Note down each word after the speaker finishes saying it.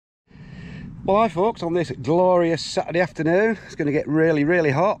Well, hi folks, on this glorious Saturday afternoon, it's going to get really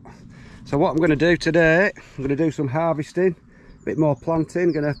hot. So what I'm going to do today, I'm going to do some harvesting, a bit more planting.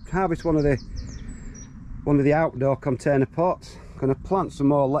 I'm going to harvest one of the outdoor container pots. I'm going to plant some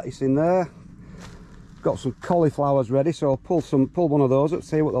more lettuce in there. Got some cauliflowers ready, so I'll pull one of those up,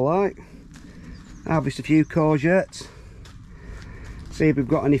 see what they're like. Harvest a few courgettes. See if we've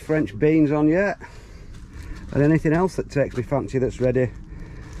got any French beans on yet, and anything else that takes me fancy that's ready.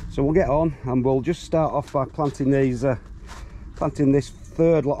 So we'll get on and we'll just start off by planting this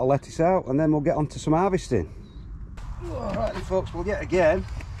third lot of lettuce out, and then we'll get on to some harvesting. Alright then folks, well yet again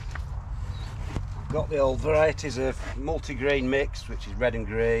I've got the old varieties of multi-green mix, which is red and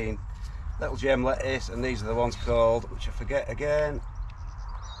green, little gem lettuce, and these are the ones called, which I forget again,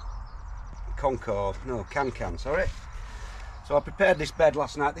 Can, sorry. So I prepared this bed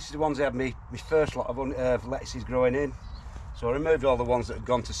last night. This is the ones I had my first lot of lettuces growing in. So I removed all the ones that had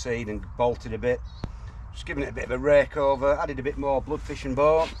gone to seed and bolted a bit, just giving it a bit of a rake over, added a bit more bloodfish and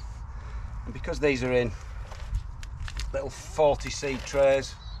bone. And because these are in little 40 seed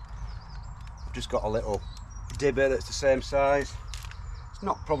trays, I've just got a little dibber that's the same size. It's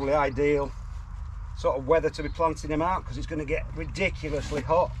not probably ideal sort of weather to be planting them out, because it's going to get ridiculously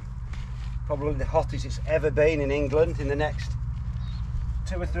hot. Probably the hottest it's ever been in England in the next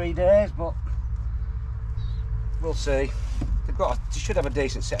 2 or 3 days, but we'll see. They should have a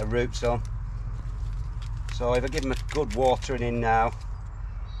decent set of roots on. So if I give them a good watering in now,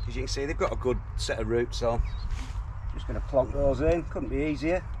 as you can see, they've got a good set of roots on. Just going to plonk those in, couldn't be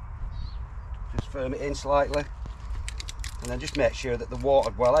easier. Just firm it in slightly, and then just make sure that they're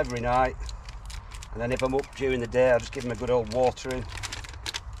watered well every night. And then if I'm up during the day, I'll just give them a good old watering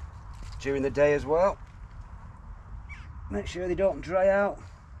during the day as well. Make sure they don't dry out.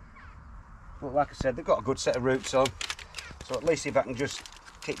 But like I said, they've got a good set of roots on. So at least if I can just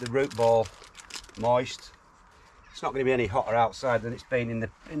keep the root ball moist, it's not going to be any hotter outside than it's been in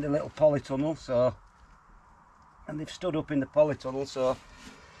the little polytunnel. So, and they've stood up in the polytunnel, so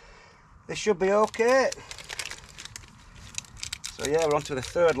they should be okay. So yeah, we're on to the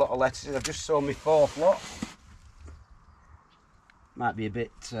third lot of lettuces. I've just sown my fourth lot. Might be a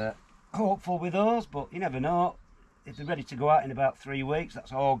bit hopeful with those, but you never know. If they're ready to go out in about 3 weeks,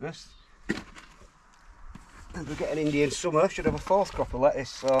 that's August. And we'll get an Indian summer, should have a fourth crop of lettuce.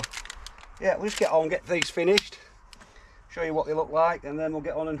 So yeah, we'll just get on, get these finished, show you what they look like, and then we'll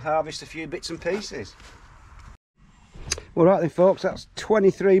get on and harvest a few bits and pieces. Well, right then folks, that's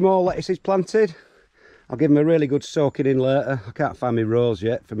 23 more lettuces planted. I'll give them a really good soaking in later. I can't find my rows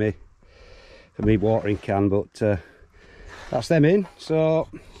yet for me watering can, but that's them in. So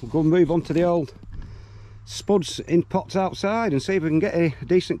we'll go and move on to the old spuds in pots outside and see if we can get a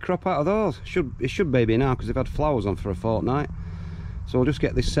decent crop out of those. It should maybe now, because they've had flowers on for a fortnight. So we'll just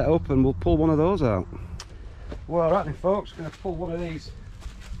get this set up and we'll pull one of those out. Well, right then folks, going to pull one of these,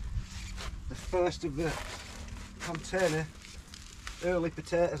 the first of the container early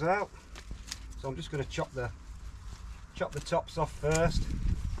potatoes out. So I'm just going to chop the tops off first,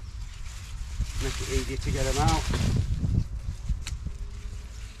 make it easier to get them out.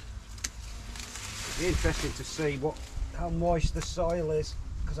 It'll be interesting to see how moist the soil is,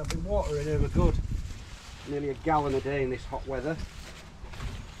 because I've been watering over good nearly a gallon a day in this hot weather.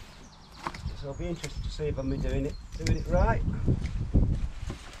 So I'll be interested to see if I'm doing it right.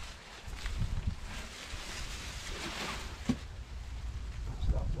 That's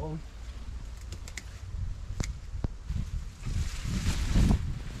that one.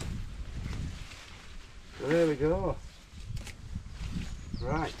 So there we go.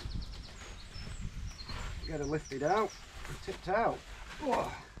 Right. Get it lifted out and tipped out. Whoa.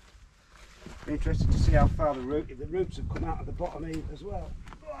 Be interested to see how far the roots have come out of the bottom as well.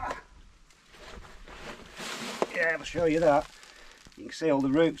 Whoa. Yeah, I'll show you that. You can see all the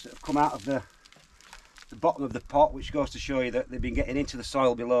roots that have come out of the bottom of the pot, which goes to show you that they've been getting into the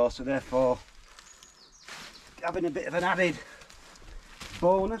soil below, so therefore having a bit of an added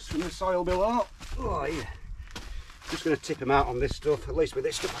bonus from the soil below. Oh yeah. Just going to tip them out on this stuff. At least with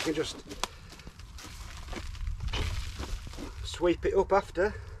this stuff I can just sweep it up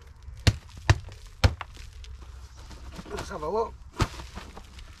after. Let's have a look.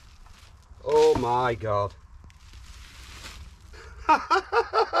 Oh my god.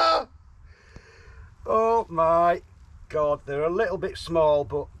 Oh my god, they're a little bit small,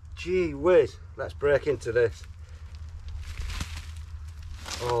 but gee whiz, let's break into this.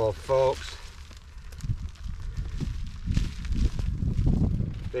 Oh folks,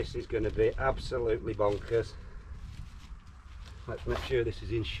 this is going to be absolutely bonkers. Let's make sure this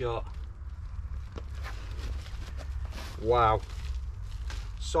is in shot. Wow,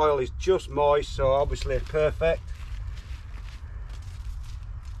 soil is just moist, so obviously perfect.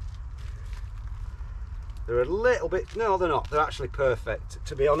 They're a little bit, no they're not, they're actually perfect,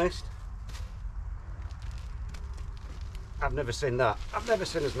 to be honest. I've never seen that. I've never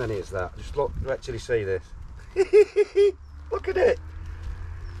seen as many as that. Just look, you actually see this. Look at it.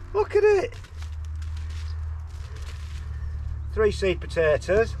 Look at it. 3 seed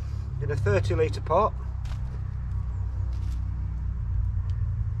potatoes in a 30-litre pot.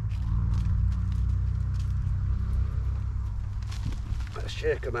 Let's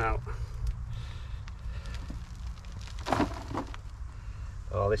shake them out.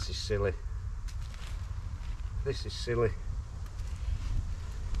 Oh, this is silly. This is silly.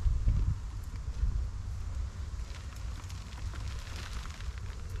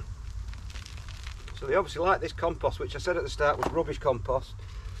 So they obviously like this compost, which I said at the start was rubbish compost,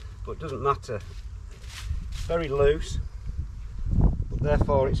 but it doesn't matter. It's very loose, but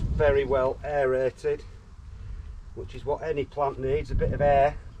therefore it's very well aerated, which is what any plant needs, a bit of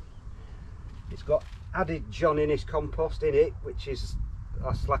air. It's got added John Innes compost in it, which is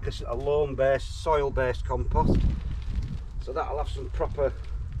that's like a loam-based, soil-based compost. So that'll have some proper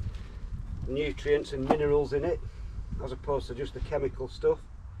nutrients and minerals in it, as opposed to just the chemical stuff.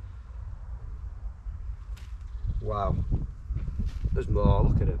 Wow, there's more,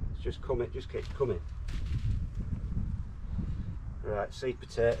 look at them, it's just coming, just keeps coming. Right, seed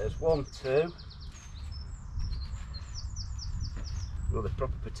potatoes, 1, 2. Another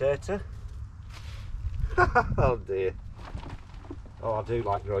proper potato. Oh dear. Oh, I do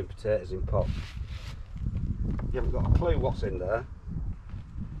like growing potatoes in pots. You haven't got a clue what's in there.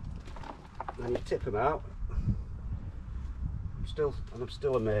 And then you tip them out. I'm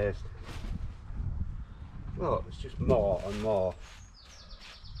still amazed. Look, it's just more and more.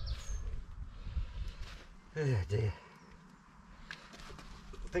 Oh dear.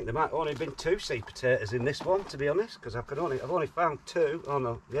 I think there might only have been 2 seed potatoes in this one, to be honest, because I've only found 2. Oh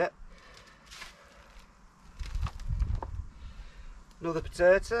no, yeah. Another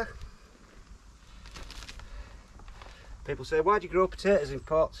potato. People say, why do you grow potatoes in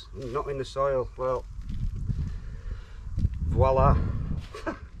pots, not in the soil? Well, voila.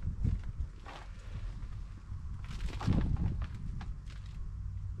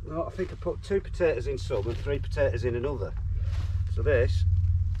 No, I think I put 2 potatoes in some and 3 potatoes in another. So this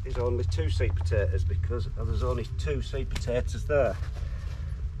is only 2 seed potatoes because there's only 2 seed potatoes there.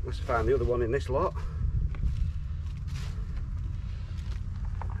 Let's find the other one in this lot.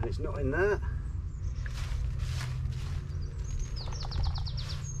 And it's not in there.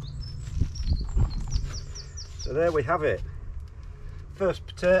 So there we have it. First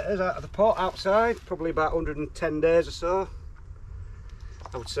potatoes out of the pot outside, probably about 110 days or so.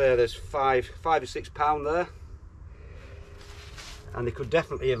 I would say there's 5 or 6 pound there. And they could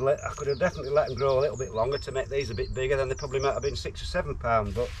definitely have I could have definitely let them grow a little bit longer to make these a bit bigger. Then they probably might have been 6 or 7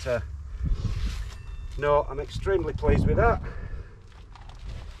 pound. But no, I'm extremely pleased with that.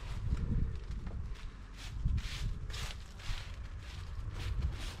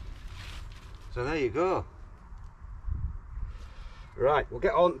 So there you go. Right, we'll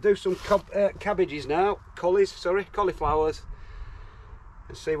get on, do some cabbages now, cauliflowers,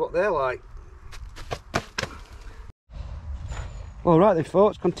 and see what they're like. All right then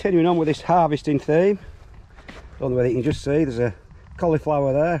folks, continuing on with this harvesting theme. Don't know whether you can just see, there's a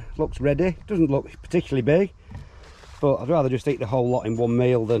cauliflower there, looks ready, doesn't look particularly big, but I'd rather just eat the whole lot in one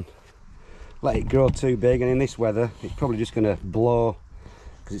meal than let it grow too big, and in this weather it's probably just going to blow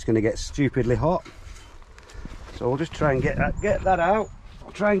because it's going to get stupidly hot. So we'll just try and get that out.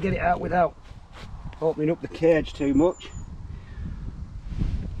 I'll try and get it out without opening up the cage too much,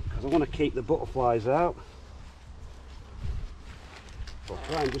 because I want to keep the butterflies out. I'll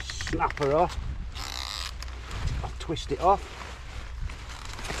try and just snap her off. I'll twist it off.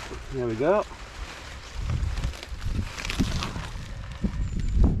 There we go.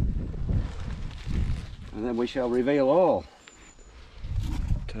 And then we shall reveal all.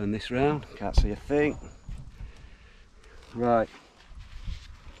 Turn this round, can't see a thing. Right.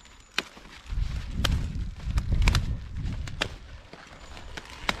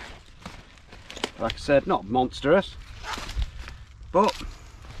 Like I said, not monstrous, but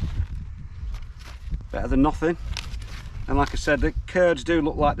better than nothing. And like I said, the curds do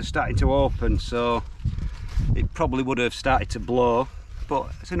look like they're starting to open, so it probably would have started to blow,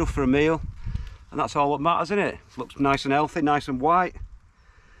 but it's enough for a meal, and that's all that matters, isn't it? Looks nice and healthy, nice and white.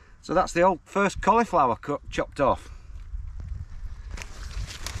 So that's the old first cauliflower chopped off.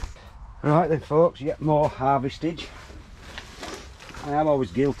 Right then folks, yet more harvestage. I am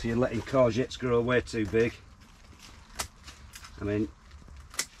always guilty of letting courgettes grow way too big. I mean,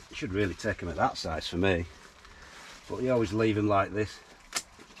 should really take them at that size for me, but you always leave them like this.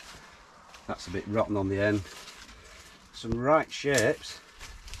 That's a bit rotten on the end. Some right shapes,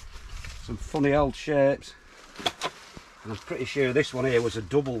 some funny old shapes. And I'm pretty sure this one here was a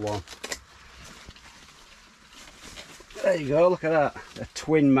double one. There you go, look at that, a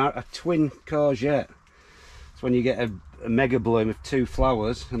twin courgette. It's when you get a mega bloom of two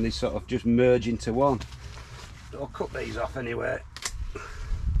flowers and they sort of just merge into one. I'll cut these off anyway.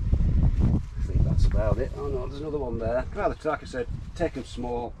 I think that's about it. Oh no, there's another one there. Rather, like I said, take them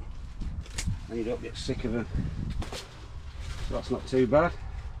small and you don't get sick of them. So that's not too bad.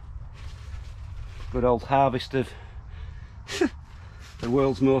 Good old harvest of the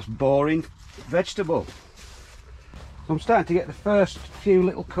world's most boring vegetable. I'm starting to get the first few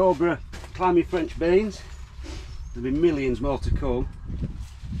little cobra climby French beans. There'll be millions more to come.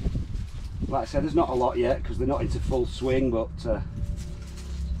 Like I said, there's not a lot yet because they're not into full swing, but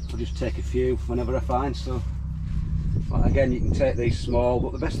I'll just take a few whenever I find some. Like, again, you can take these small,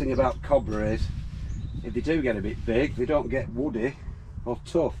 but the best thing about cobra is if they do get a bit big, they don't get woody or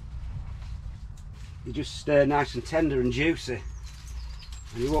tough. They just stay nice and tender and juicy,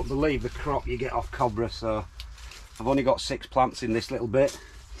 and you won't believe the crop you get off cobra. So I've only got 6 plants in this little bit,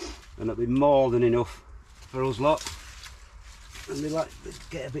 and it'll be more than enough for us lot. And they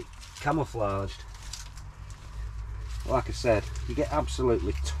get a bit camouflaged. Like I said, you get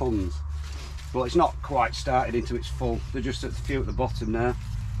absolutely tons, but it's not quite started into its full. They're just at a few at the bottom now.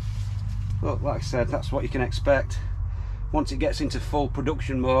 But like I said, that's what you can expect. Once it gets into full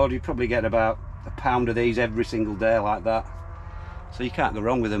production mode, you probably get about a pound of these every single day like that. So you can't go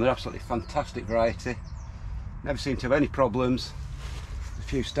wrong with them. They're absolutely fantastic variety. Never seem to have any problems. A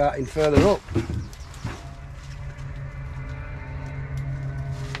few starting further up.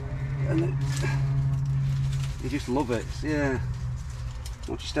 And you just love it, yeah.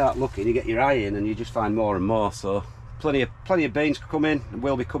 Once you start looking, you get your eye in and you just find more and more. So plenty of beans come in and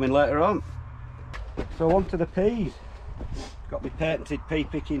will be coming later on. So on to the peas. Got my patented pea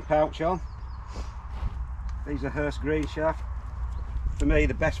picking pouch on. These are Hurst green shaft. For me,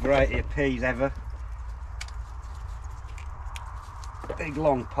 the best variety of peas ever. Big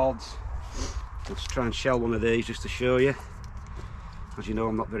long pods. Let's try and shell one of these just to show you. As you know,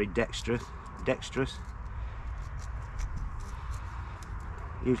 I'm not very dexterous.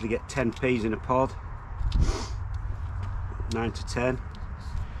 Usually get 10 peas in a pod. 9 to 10.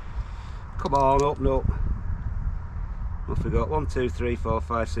 Come on, open up. I forgot 1, 2, 3, 4,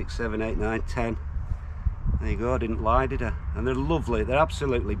 5, 6, 7, 8, 9, 10. There you go, I didn't lie, did I? And they're lovely, they're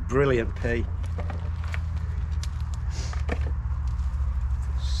absolutely brilliant pea. They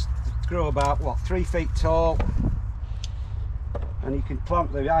grow about, what, 3 feet tall. And you can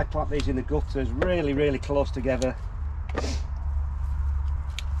plant them, I plant these in the gutters really close together.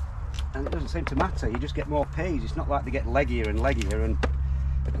 And it doesn't seem to matter, you just get more peas. It's not like they get leggier and leggier and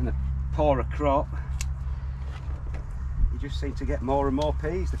a poorer crop. You just seem to get more and more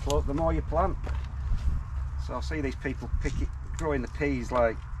peas the more you plant. So I see these people growing the peas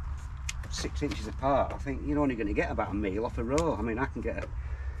like 6 inches apart. I think you're only going to get about a meal off a row. I mean, I can get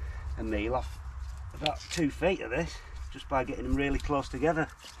a meal off about 2 feet of this just by getting them really close together.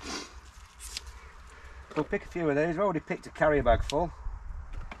 We'll pick a few of these. I've already picked a carrier bag full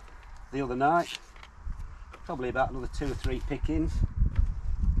the other night. Probably about another 2 or 3 pickings.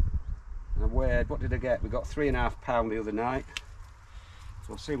 And I weighed, what did I get? We got 3.5 pounds the other night. So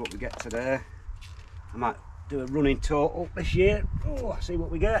we'll see what we get today. I might do a running total this year. Oh, see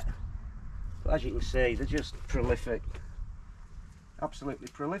what we get. But as you can see, they're just prolific. Absolutely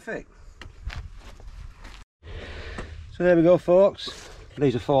prolific. So there we go, folks.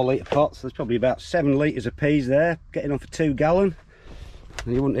 These are 4 litre pots. There's probably about 7 litres of peas there, getting on for 2 gallon.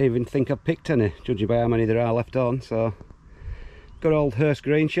 And you wouldn't even think I've picked any, judging by how many there are left on. So, good old Hurst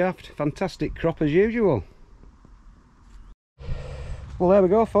green shaft. Fantastic crop as usual. Well, there we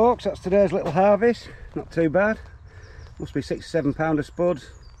go, folks. That's today's little harvest. Not too bad. Must be 6 or 7 pound of spud.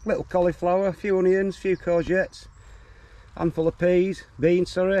 Little cauliflower, a few onions, a few courgettes, handful of beans,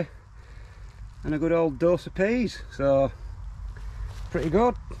 sorry, and a good old dose of peas. So pretty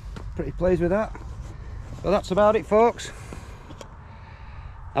good, pretty pleased with that. Well, that's about it, folks.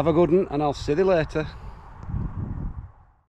 Have a good one, and I'll see you later.